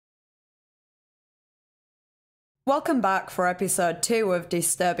Welcome back for episode 2 of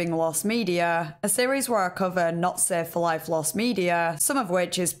Disturbing Lost Media, a series where I cover not safe for life lost media, some of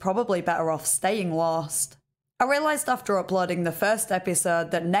which is probably better off staying lost. I realised after uploading the first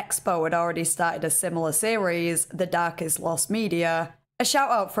episode that Nexpo had already started a similar series, The Darkest Lost Media. A shout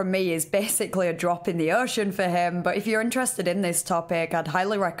out from me is basically a drop in the ocean for him, but if you're interested in this topic, I'd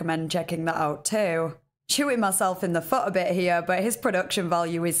highly recommend checking that out too. Shooting myself in the foot a bit here, but his production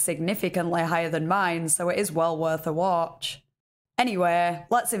value is significantly higher than mine, so it is well worth a watch. Anyway,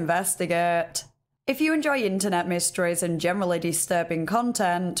 let's investigate. If you enjoy internet mysteries and generally disturbing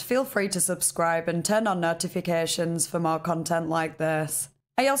content, feel free to subscribe and turn on notifications for more content like this.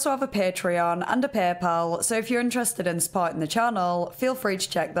 I also have a Patreon and a PayPal, so if you're interested in supporting the channel, feel free to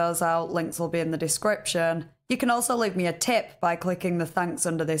check those out, links will be in the description. You can also leave me a tip by clicking the thanks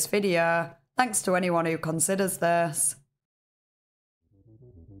under this video. Thanks to anyone who considers this.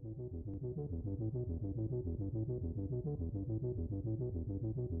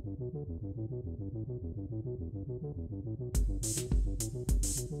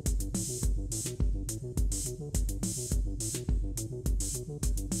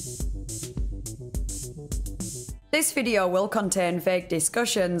 This video will contain vague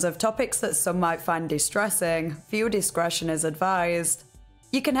discussions of topics that some might find distressing. Viewer discretion is advised.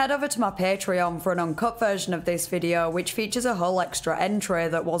 You can head over to my Patreon for an uncut version of this video, which features a whole extra entry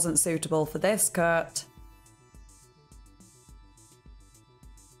that wasn't suitable for this cut.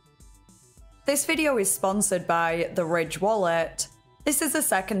 This video is sponsored by the Ridge Wallet. This is the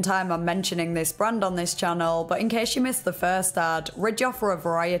second time I'm mentioning this brand on this channel, but in case you missed the first ad, Ridge offer a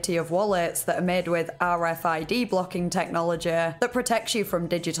variety of wallets that are made with RFID blocking technology that protects you from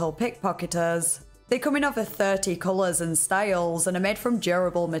digital pickpocketers. They come in over 30 colours and styles and are made from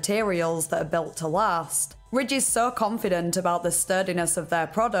durable materials that are built to last. Ridge is so confident about the sturdiness of their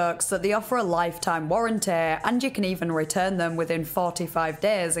products that they offer a lifetime warranty, and you can even return them within 45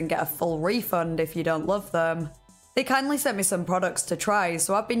 days and get a full refund if you don't love them. They kindly sent me some products to try,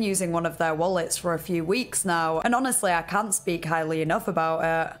 so I've been using one of their wallets for a few weeks now, and honestly I can't speak highly enough about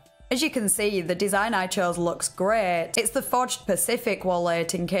it. As you can see, the design I chose looks great. It's the Forged Pacific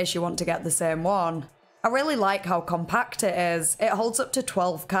wallet in case you want to get the same one. I really like how compact it is. It holds up to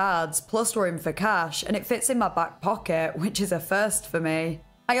 12 cards, plus room for cash, and it fits in my back pocket, which is a first for me.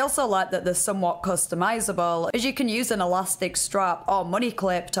 I also like that they're somewhat customizable, as you can use an elastic strap or money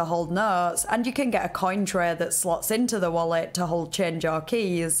clip to hold notes, and you can get a coin tray that slots into the wallet to hold change or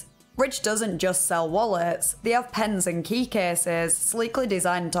keys. Ridge doesn't just sell wallets, they have pens and key cases, sleekly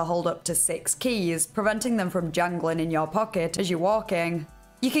designed to hold up to 6 keys, preventing them from jangling in your pocket as you're walking.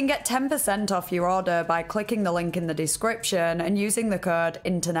 You can get 10% off your order by clicking the link in the description and using the code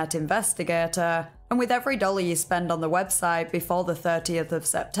INTERNETINVESTIGATOR. And with every dollar you spend on the website before the 30th of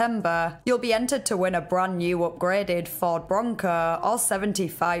September, you'll be entered to win a brand new upgraded Ford Bronco or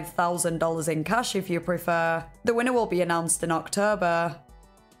 $75,000 in cash if you prefer. The winner will be announced in October.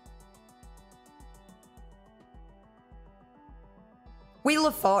 Wheel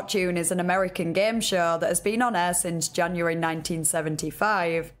of Fortune is an American game show that has been on air since January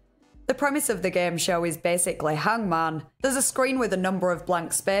 1975. The premise of the game show is basically Hangman. There's a screen with a number of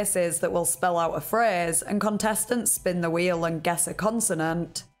blank spaces that will spell out a phrase, and contestants spin the wheel and guess a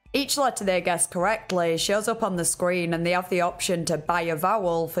consonant. Each letter they guess correctly shows up on the screen, and they have the option to buy a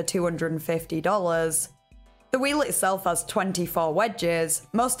vowel for $250. The wheel itself has 24 wedges,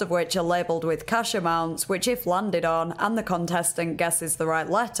 most of which are labelled with cash amounts, which if landed on and the contestant guesses the right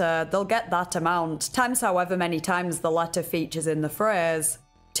letter, they'll get that amount, times however many times the letter features in the phrase.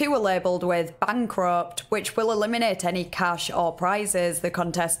 2 are labelled with bankrupt, which will eliminate any cash or prizes the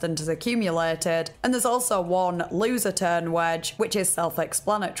contestant has accumulated, and there's also 1 loser turn wedge, which is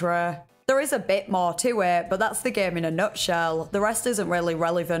self-explanatory. There is a bit more to it, but that's the game in a nutshell. The rest isn't really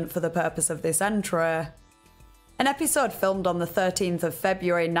relevant for the purpose of this entry. An episode filmed on the 13th of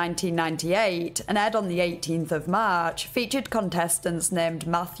February 1998 and aired on the 18th of March featured contestants named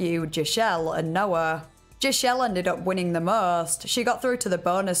Matthew, Jashelle and Noah. Jashelle ended up winning the most. She got through to the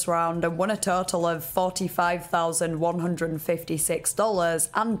bonus round and won a total of $45,156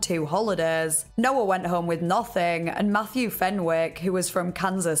 and 2 holidays. Noah went home with nothing, and Matthew Fenwick, who was from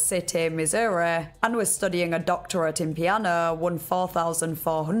Kansas City, Missouri, and was studying a doctorate in piano, won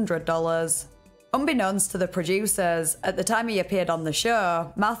 $4,400. Unbeknownst to the producers, at the time he appeared on the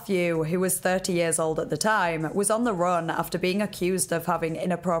show, Matthew, who was 30 years old at the time, was on the run after being accused of having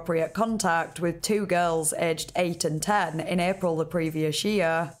inappropriate contact with 2 girls aged 8 and 10 in April the previous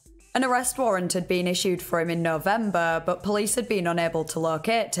year. An arrest warrant had been issued for him in November, but police had been unable to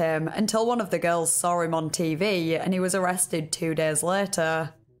locate him until one of the girls saw him on TV and he was arrested 2 days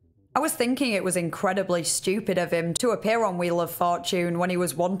later. I was thinking it was incredibly stupid of him to appear on Wheel of Fortune when he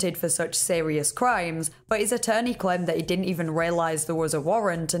was wanted for such serious crimes, but his attorney claimed that he didn't even realise there was a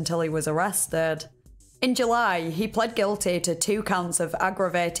warrant until he was arrested. In July, he pled guilty to 2 counts of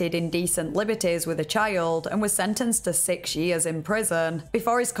aggravated indecent liberties with a child and was sentenced to 6 years in prison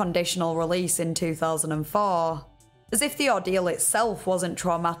before his conditional release in 2004. As if the ordeal itself wasn't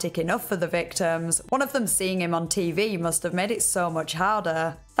traumatic enough for the victims, one of them seeing him on TV must have made it so much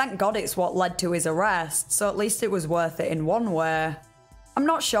harder. Thank God it's what led to his arrest, so at least it was worth it in one way. I'm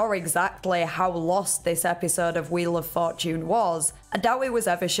not sure exactly how lost this episode of Wheel of Fortune was. I doubt it was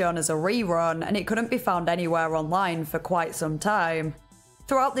ever shown as a rerun, and it couldn't be found anywhere online for quite some time.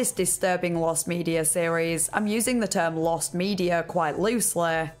 Throughout this disturbing lost media series, I'm using the term lost media quite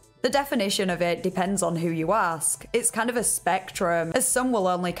loosely. The definition of it depends on who you ask. It's kind of a spectrum, as some will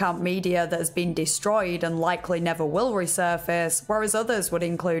only count media that has been destroyed and likely never will resurface, whereas others would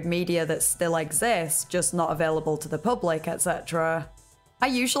include media that still exists, just not available to the public, etc. I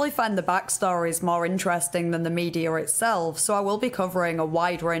usually find the backstories more interesting than the media itself, so I will be covering a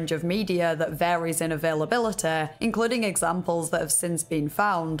wide range of media that varies in availability, including examples that have since been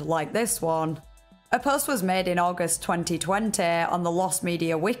found, like this one. A post was made in August 2020 on the Lost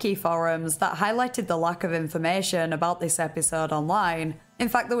Media Wiki forums that highlighted the lack of information about this episode online. In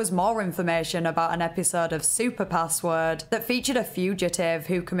fact, there was more information about an episode of Super Password that featured a fugitive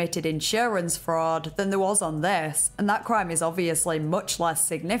who committed insurance fraud than there was on this, and that crime is obviously much less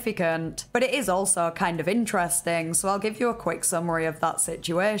significant, but it is also kind of interesting, so I'll give you a quick summary of that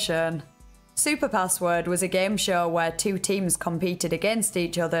situation. Super Password was a game show where 2 teams competed against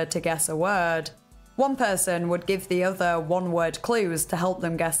each other to guess a word. One person would give the other one-word clues to help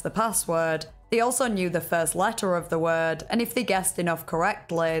them guess the password. They also knew the first letter of the word, and if they guessed enough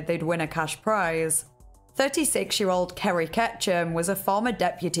correctly, they'd win a cash prize. 36-year-old Kerry Ketchum was a former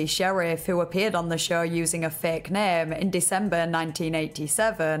deputy sheriff who appeared on the show using a fake name in December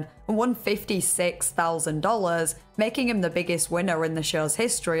 1987 and won $56,000, making him the biggest winner in the show's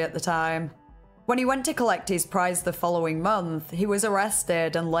history at the time. When he went to collect his prize the following month, he was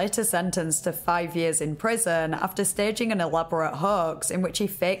arrested and later sentenced to 5 years in prison after staging an elaborate hoax in which he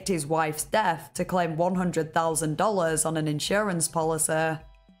faked his wife's death to claim $100,000 on an insurance policy.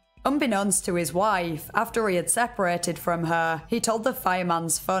 Unbeknownst to his wife, after he had separated from her, he told the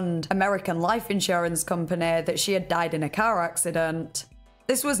Fireman's Fund, American life insurance company, that she had died in a car accident.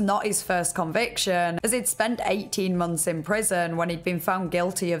 This was not his first conviction, as he'd spent 18 months in prison when he'd been found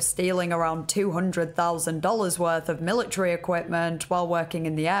guilty of stealing around $200,000 worth of military equipment while working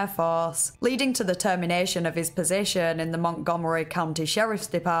in the Air Force, leading to the termination of his position in the Montgomery County Sheriff's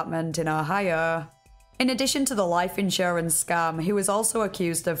Department in Ohio. In addition to the life insurance scam, he was also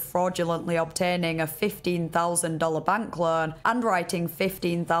accused of fraudulently obtaining a $15,000 bank loan and writing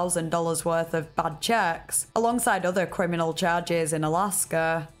 $15,000 worth of bad checks, alongside other criminal charges in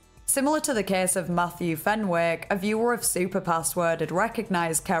Alaska. Similar to the case of Matthew Fenwick, a viewer of Super Password had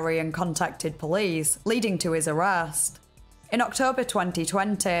recognised Kerry and contacted police, leading to his arrest. In October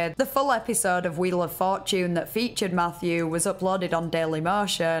 2020, the full episode of Wheel of Fortune that featured Matthew was uploaded on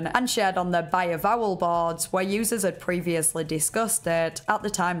Dailymotion and shared on the Buy a Vowel boards where users had previously discussed it, at the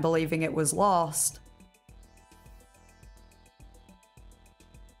time believing it was lost.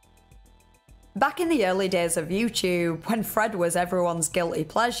 Back in the early days of YouTube, when Fred was everyone's guilty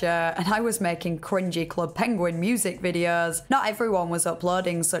pleasure and I was making cringy Club Penguin music videos, not everyone was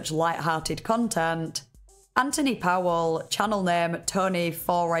uploading such light-hearted content. Anthony Powell, channel name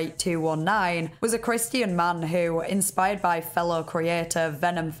Tony48219, was a Christian man who, inspired by fellow creator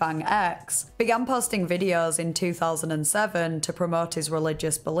Venom Fang X, began posting videos in 2007 to promote his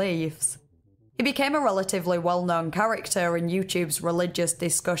religious beliefs. He became a relatively well-known character in YouTube's religious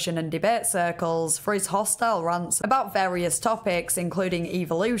discussion and debate circles for his hostile rants about various topics including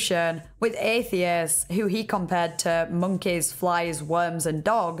evolution, with atheists, who he compared to monkeys, flies, worms and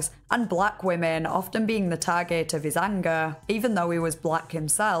dogs, and black women often being the target of his anger, even though he was black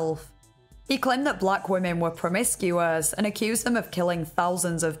himself. He claimed that black women were promiscuous and accused them of killing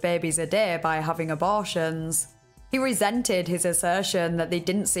thousands of babies a day by having abortions. He resented his assertion that they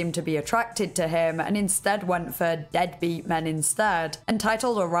didn't seem to be attracted to him and instead went for deadbeat men instead, and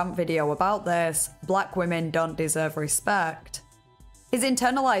titled a rant video about this, "Black Women Don't Deserve Respect." His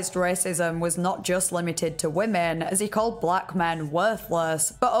internalized racism was not just limited to women, as he called black men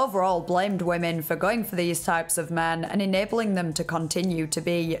worthless, but overall blamed women for going for these types of men and enabling them to continue to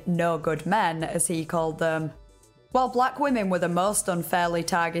be no good men, as he called them. While black women were the most unfairly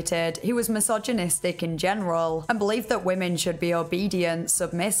targeted, he was misogynistic in general, and believed that women should be obedient,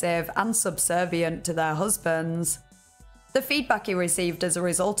 submissive, and subservient to their husbands. The feedback he received as a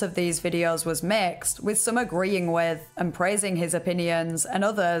result of these videos was mixed, with some agreeing with and praising his opinions, and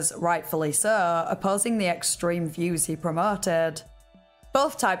others, rightfully so, opposing the extreme views he promoted.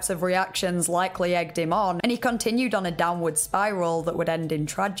 Both types of reactions likely egged him on, and he continued on a downward spiral that would end in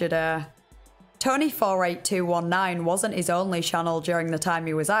tragedy. Tony48219 wasn't his only channel during the time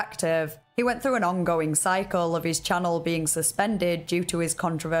he was active. He went through an ongoing cycle of his channel being suspended due to his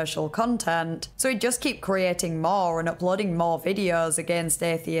controversial content, so he'd just keep creating more and uploading more videos against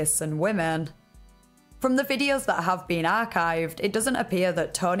atheists and women. From the videos that have been archived, it doesn't appear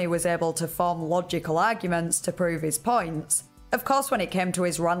that Tony was able to form logical arguments to prove his points. Of course, when it came to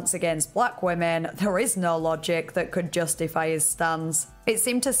his rants against black women, there is no logic that could justify his stance. It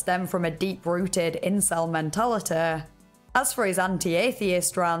seemed to stem from a deep-rooted incel mentality. As for his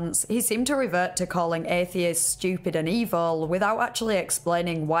anti-atheist rants, he seemed to revert to calling atheists stupid and evil without actually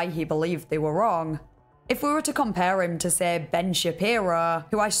explaining why he believed they were wrong. If we were to compare him to, say, Ben Shapiro,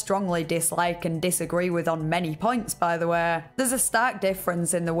 who I strongly dislike and disagree with on many points by the way, there's a stark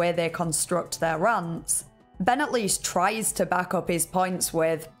difference in the way they construct their rants. Ben at least tries to back up his points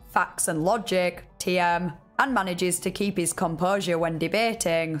with facts and logic, TM, and manages to keep his composure when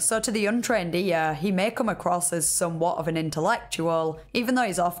debating, so to the untrained ear, he may come across as somewhat of an intellectual, even though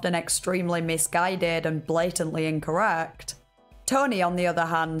he's often extremely misguided and blatantly incorrect. Tony, on the other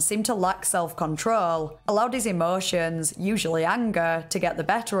hand, seemed to lack self-control, allowed his emotions, usually anger, to get the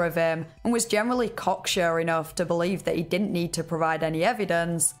better of him, and was generally cocksure enough to believe that he didn't need to provide any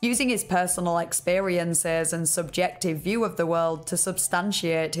evidence, using his personal experiences and subjective view of the world to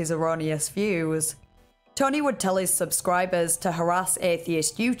substantiate his erroneous views. Tony would tell his subscribers to harass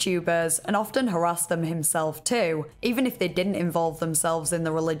atheist YouTubers, and often harass them himself too, even if they didn't involve themselves in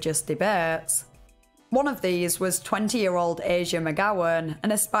the religious debates. One of these was 20-year-old Asia McGowan,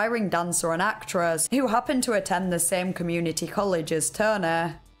 an aspiring dancer and actress who happened to attend the same community college as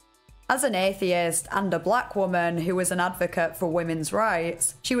Tony. As an atheist and a black woman who was an advocate for women's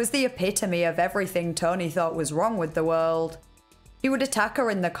rights, she was the epitome of everything Tony thought was wrong with the world. He would attack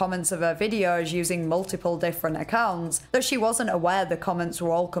her in the comments of her videos using multiple different accounts, though she wasn't aware the comments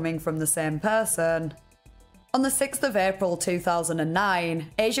were all coming from the same person. On the 6th of April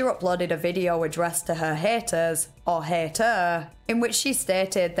 2009, Asia uploaded a video addressed to her haters, or hater, in which she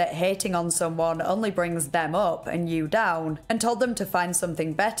stated that hating on someone only brings them up and you down, and told them to find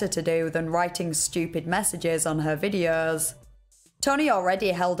something better to do than writing stupid messages on her videos. Tony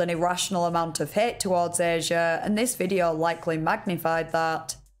already held an irrational amount of hate towards Asia, and this video likely magnified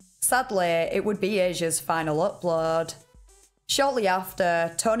that. Sadly, it would be Asia's final upload. Shortly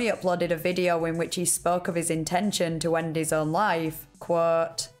after, Tony uploaded a video in which he spoke of his intention to end his own life.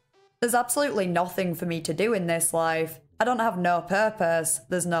 Quote, "There's absolutely nothing for me to do in this life. I don't have no purpose.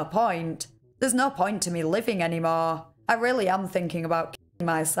 There's no point. There's no point to me living anymore. I really am thinking about killing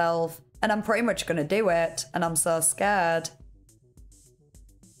myself, and I'm pretty much gonna do it, and I'm so scared."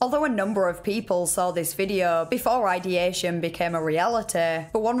 Although a number of people saw this video before ideation became a reality,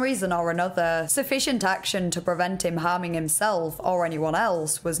 for one reason or another, sufficient action to prevent him harming himself or anyone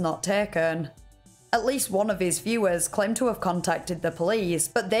else was not taken. At least one of his viewers claimed to have contacted the police,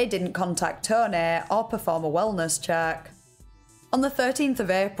 but they didn't contact Tony or perform a wellness check. On the 13th of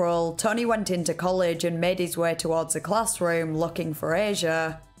April, Tony went into college and made his way towards a classroom looking for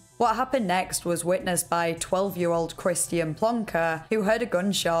Asia. What happened next was witnessed by 12-year-old Christian Plonker, who heard a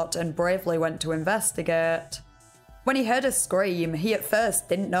gunshot and bravely went to investigate. When he heard a scream, he at first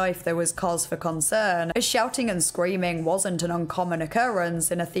didn't know if there was cause for concern, as shouting and screaming wasn't an uncommon occurrence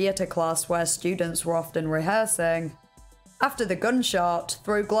in a theatre class where students were often rehearsing. After the gunshot,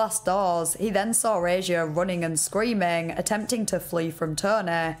 through glass doors, he then saw Asia running and screaming, attempting to flee from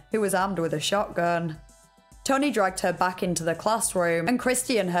Tony, who was armed with a shotgun. Tony dragged her back into the classroom, and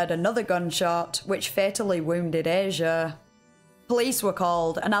Christian heard another gunshot, which fatally wounded Asia. Police were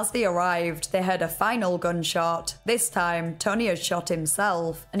called, and as they arrived, they heard a final gunshot. This time, Tony had shot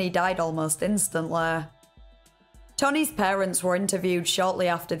himself, and he died almost instantly. Tony's parents were interviewed shortly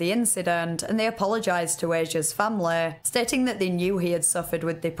after the incident, and they apologised to Asia's family, stating that they knew he had suffered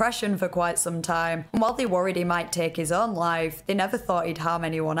with depression for quite some time, and while they worried he might take his own life, they never thought he'd harm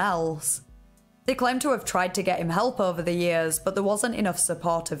anyone else. They claimed to have tried to get him help over the years, but there wasn't enough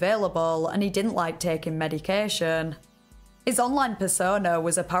support available, and he didn't like taking medication. His online persona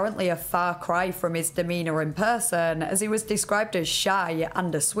was apparently a far cry from his demeanour in person, as he was described as shy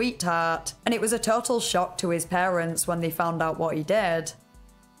and a sweetheart, and it was a total shock to his parents when they found out what he did.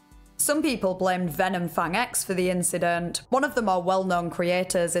 Some people blamed Venom Fang X for the incident, one of the more well-known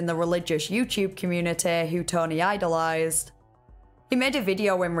creators in the religious YouTube community who Tony idolised. He made a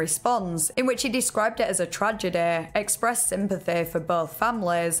video in response in which he described it as a tragedy, expressed sympathy for both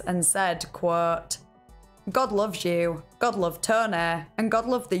families, and said, quote, "God loves you, God loved Tony, and God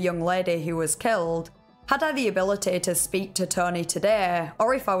loved the young lady who was killed. Had I the ability to speak to Tony today,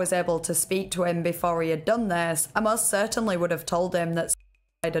 or if I was able to speak to him before he had done this, I most certainly would have told him that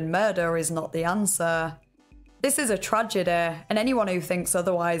suicide and murder is not the answer. This is a tragedy, and anyone who thinks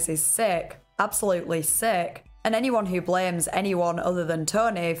otherwise is sick, absolutely sick, and anyone who blames anyone other than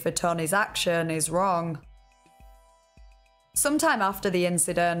Tony for Tony's action is wrong." Sometime after the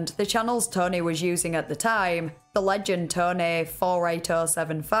incident, the channels Tony was using at the time, the legend Tony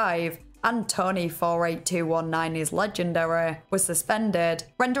 48075 and Tony 48219 is legendary, was suspended,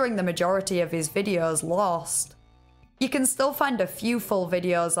 rendering the majority of his videos lost. You can still find a few full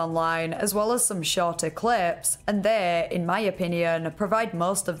videos online, as well as some shorter clips, and they, in my opinion, provide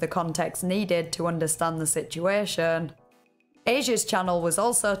most of the context needed to understand the situation. Asia's channel was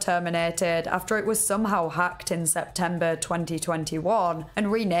also terminated after it was somehow hacked in September 2021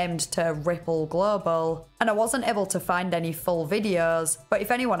 and renamed to Ripple Global, and I wasn't able to find any full videos, but if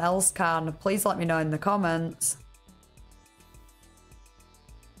anyone else can, please let me know in the comments.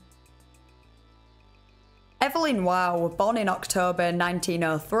 Evelyn Waugh, born in October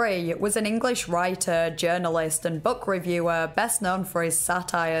 1903, was an English writer, journalist and book reviewer best known for his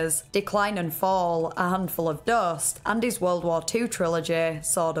satires Decline and Fall, A Handful of Dust, and his World War II trilogy,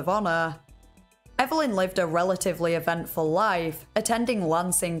 Sword of Honour. Evelyn lived a relatively eventful life, attending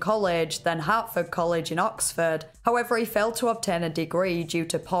Lancing College, then Hertford College in Oxford. However, he failed to obtain a degree due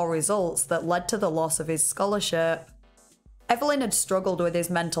to poor results that led to the loss of his scholarship. Evelyn had struggled with his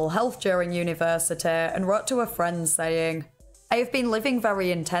mental health during university and wrote to a friend saying, "I have been living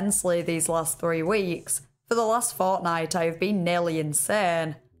very intensely these last 3 weeks. For the last fortnight I have been nearly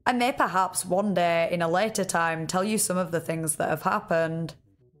insane. I may perhaps one day in a later time tell you some of the things that have happened."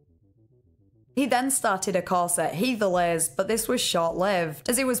 He then started a course at Heatherley's, but this was short-lived,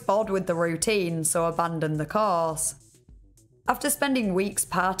 as he was bored with the routine, so abandoned the course. After spending weeks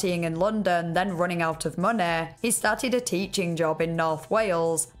partying in London, then running out of money, he started a teaching job in North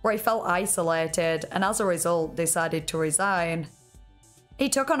Wales, where he felt isolated and as a result decided to resign. He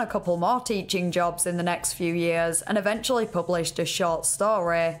took on a couple more teaching jobs in the next few years and eventually published a short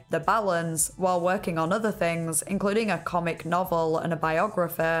story, The Balance, while working on other things, including a comic novel and a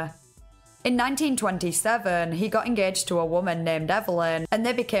biography. In 1927, he got engaged to a woman named Evelyn, and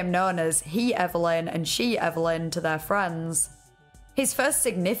they became known as He Evelyn and She Evelyn to their friends. His first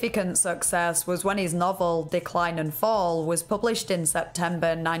significant success was when his novel Decline and Fall was published in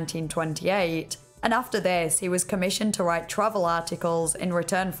September 1928, and after this he was commissioned to write travel articles in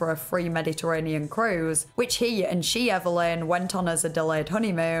return for a free Mediterranean cruise, which he and She Evelyn went on as a delayed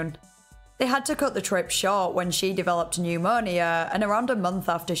honeymoon. They had to cut the trip short when she developed pneumonia, and around a month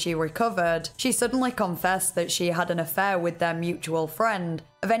after she recovered, she suddenly confessed that she had an affair with their mutual friend,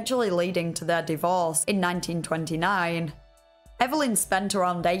 eventually leading to their divorce in 1929. Evelyn spent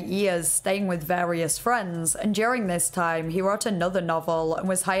around 8 years staying with various friends, and during this time he wrote another novel and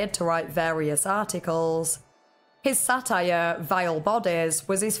was hired to write various articles. His satire, Vile Bodies,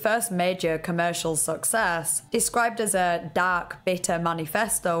 was his first major commercial success, described as a dark, bitter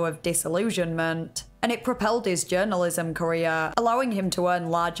manifesto of disillusionment, and it propelled his journalism career, allowing him to earn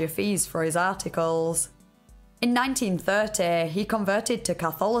larger fees for his articles. In 1930, he converted to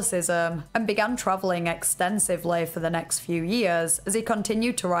Catholicism and began travelling extensively for the next few years as he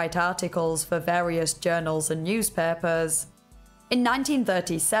continued to write articles for various journals and newspapers. In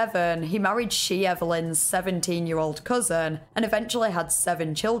 1937, he married She Evelyn's 17-year-old cousin and eventually had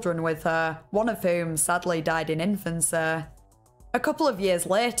 7 children with her, one of whom sadly died in infancy. A couple of years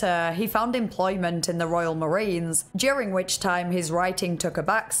later, he found employment in the Royal Marines, during which time his writing took a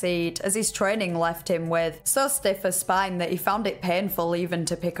backseat as his training left him with so stiff a spine that he found it painful even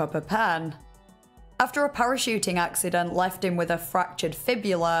to pick up a pen. After a parachuting accident left him with a fractured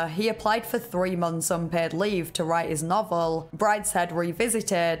fibula, he applied for 3 months unpaid leave to write his novel, Brideshead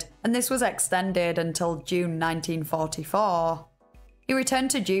Revisited, and this was extended until June 1944. He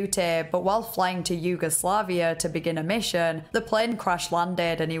returned to duty, but while flying to Yugoslavia to begin a mission, the plane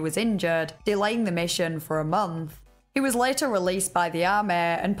crash-landed and he was injured, delaying the mission for a month. He was later released by the army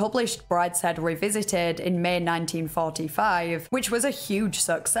and published Brideshead Revisited in May 1945, which was a huge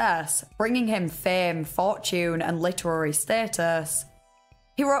success, bringing him fame, fortune, and literary status.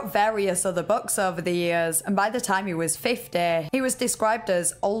 He wrote various other books over the years, and by the time he was 50, he was described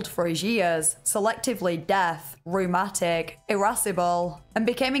as old for his years, selectively deaf, rheumatic, irascible, and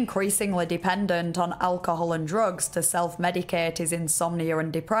became increasingly dependent on alcohol and drugs to self-medicate his insomnia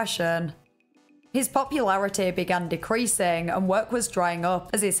and depression. His popularity began decreasing and work was drying up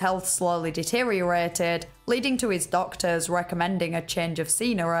as his health slowly deteriorated, leading to his doctors recommending a change of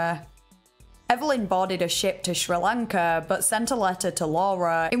scenery. Evelyn boarded a ship to Sri Lanka but sent a letter to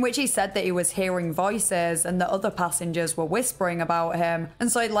Laura in which he said that he was hearing voices and that other passengers were whispering about him,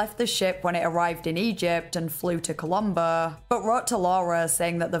 and so he left the ship when it arrived in Egypt and flew to Colombo, but wrote to Laura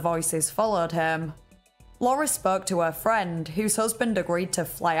saying that the voices followed him. Laura spoke to her friend, whose husband agreed to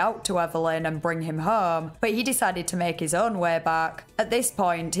fly out to Evelyn and bring him home, but he decided to make his own way back. At this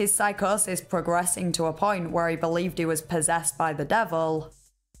point, his psychosis progressing to a point where he believed he was possessed by the devil.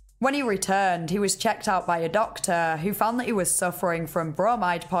 When he returned, he was checked out by a doctor who found that he was suffering from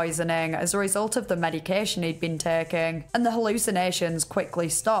bromide poisoning as a result of the medication he'd been taking, and the hallucinations quickly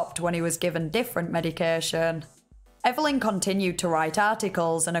stopped when he was given different medication. Evelyn continued to write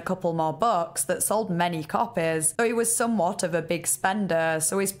articles and a couple more books that sold many copies, though he was somewhat of a big spender,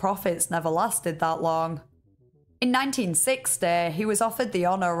 so his profits never lasted that long. In 1960, he was offered the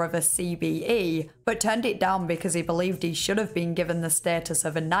honour of a CBE, but turned it down because he believed he should have been given the status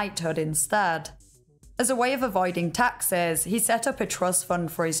of a knighthood instead. As a way of avoiding taxes, he set up a trust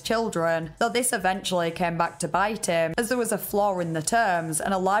fund for his children, though this eventually came back to bite him, as there was a flaw in the terms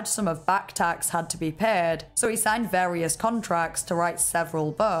and a large sum of back tax had to be paid, so he signed various contracts to write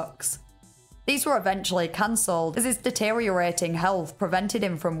several books. These were eventually cancelled, as his deteriorating health prevented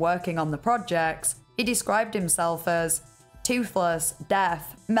him from working on the projects. He described himself as toothless,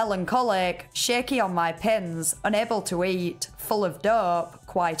 deaf, melancholic, shaky on my pins, unable to eat, full of dope,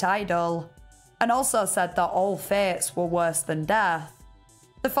 quite idle, and also said that all fates were worse than death.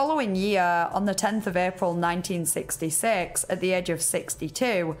 The following year, on the 10th of April 1966, at the age of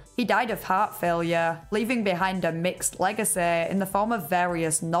 62, he died of heart failure, leaving behind a mixed legacy in the form of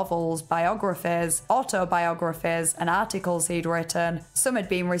various novels, biographies, autobiographies, and articles he'd written. Some had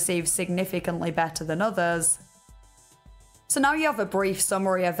been received significantly better than others. So now you have a brief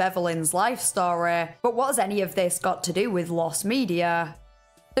summary of Evelyn's life story, but what has any of this got to do with lost media?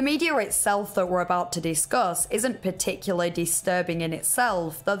 The media itself that we're about to discuss isn't particularly disturbing in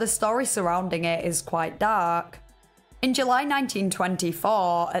itself, though the story surrounding it is quite dark. In July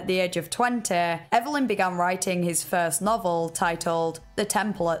 1924, at the age of 20, Evelyn began writing his first novel titled The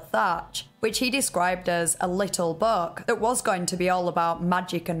Temple at Thatch, which he described as a little book that was going to be all about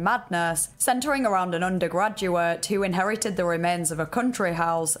magic and madness, centering around an undergraduate who inherited the remains of a country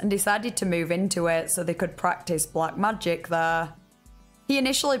house and decided to move into it so they could practice black magic there. He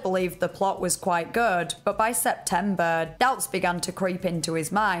initially believed the plot was quite good, but by September, doubts began to creep into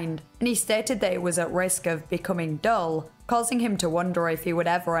his mind, and he stated that it was at risk of becoming dull, causing him to wonder if he would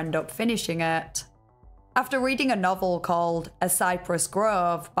ever end up finishing it. After reading a novel called A Cypress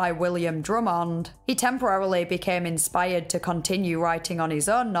Grove by William Drummond, he temporarily became inspired to continue writing on his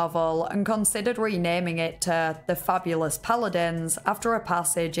own novel and considered renaming it to The Fabulous Paladins after a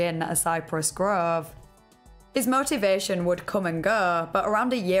passage in A Cypress Grove. His motivation would come and go, but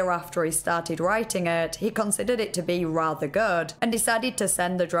around a year after he started writing it, he considered it to be rather good and decided to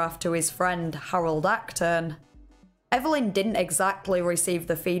send the draft to his friend Harold Acton. Evelyn didn't exactly receive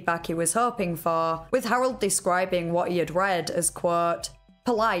the feedback he was hoping for, with Harold describing what he had read as, quote,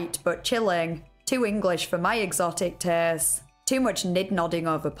 polite but chilling, too English for my exotic tastes, too much nid-nodding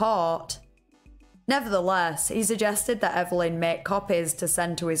over port. Nevertheless, he suggested that Evelyn make copies to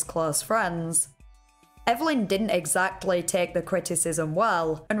send to his close friends. Evelyn didn't exactly take the criticism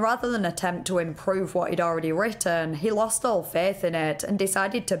well, and rather than attempt to improve what he'd already written, he lost all faith in it and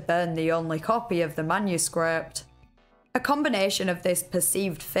decided to burn the only copy of the manuscript. A combination of this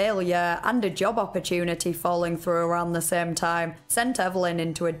perceived failure and a job opportunity falling through around the same time sent Evelyn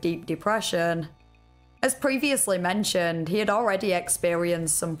into a deep depression. As previously mentioned, he had already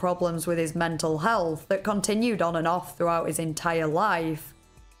experienced some problems with his mental health that continued on and off throughout his entire life.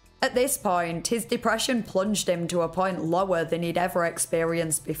 At this point, his depression plunged him to a point lower than he'd ever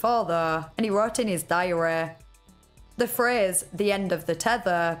experienced before though, and he wrote in his diary, "The phrase, 'the end of the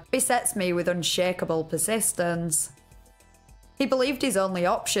tether,' besets me with unshakable persistence." He believed his only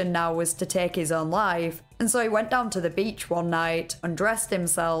option now was to take his own life, and so he went down to the beach one night, undressed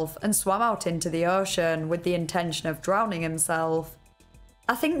himself, and swam out into the ocean with the intention of drowning himself.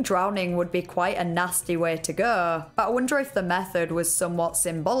 I think drowning would be quite a nasty way to go, but I wonder if the method was somewhat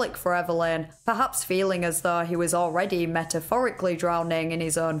symbolic for Evelyn, perhaps feeling as though he was already metaphorically drowning in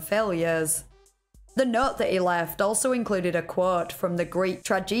his own failures. The note that he left also included a quote from the Greek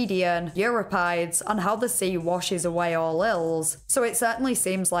tragedian Euripides on how the sea washes away all ills, so it certainly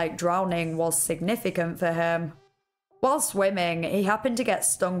seems like drowning was significant for him. While swimming, he happened to get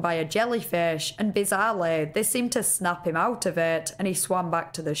stung by a jellyfish, and bizarrely, this seemed to snap him out of it, and he swam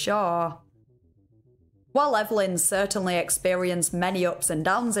back to the shore. While Evelyn certainly experienced many ups and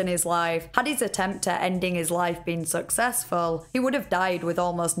downs in his life, had his attempt at ending his life been successful, he would have died with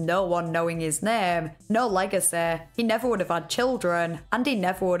almost no one knowing his name, no legacy, he never would have had children, and he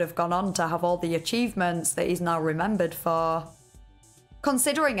never would have gone on to have all the achievements that he's now remembered for.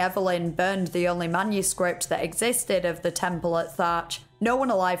 Considering Evelyn burned the only manuscript that existed of the temple at Thatch, no one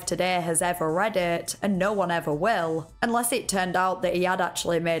alive today has ever read it, and no one ever will, unless it turned out that he had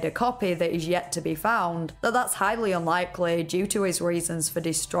actually made a copy that is yet to be found, though that's highly unlikely due to his reasons for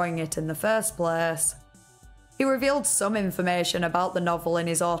destroying it in the first place. He revealed some information about the novel in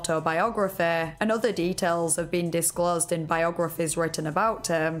his autobiography, and other details have been disclosed in biographies written about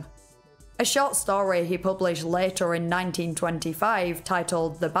him. A short story he published later in 1925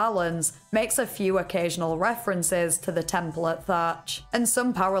 titled The Balance makes a few occasional references to the temple at Thatch, and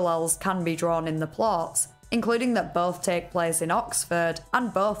some parallels can be drawn in the plots, including that both take place in Oxford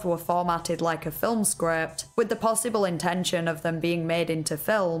and both were formatted like a film script, with the possible intention of them being made into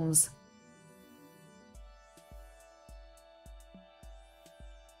films.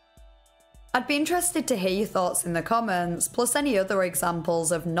 I'd be interested to hear your thoughts in the comments, plus any other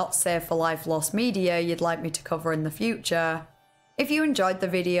examples of not safe for life lost media you'd like me to cover in the future. If you enjoyed the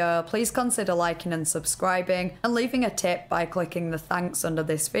video, please consider liking and subscribing, and leaving a tip by clicking the thanks under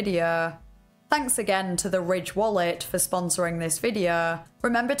this video. Thanks again to the Ridge Wallet for sponsoring this video.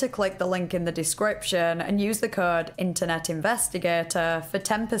 Remember to click the link in the description and use the code INTERNETINVESTIGATOR for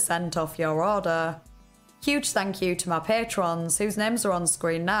 10% off your order. Huge thank you to my patrons, whose names are on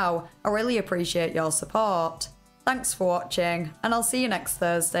screen now. I really appreciate your support. Thanks for watching, and I'll see you next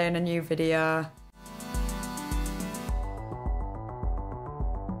Thursday in a new video.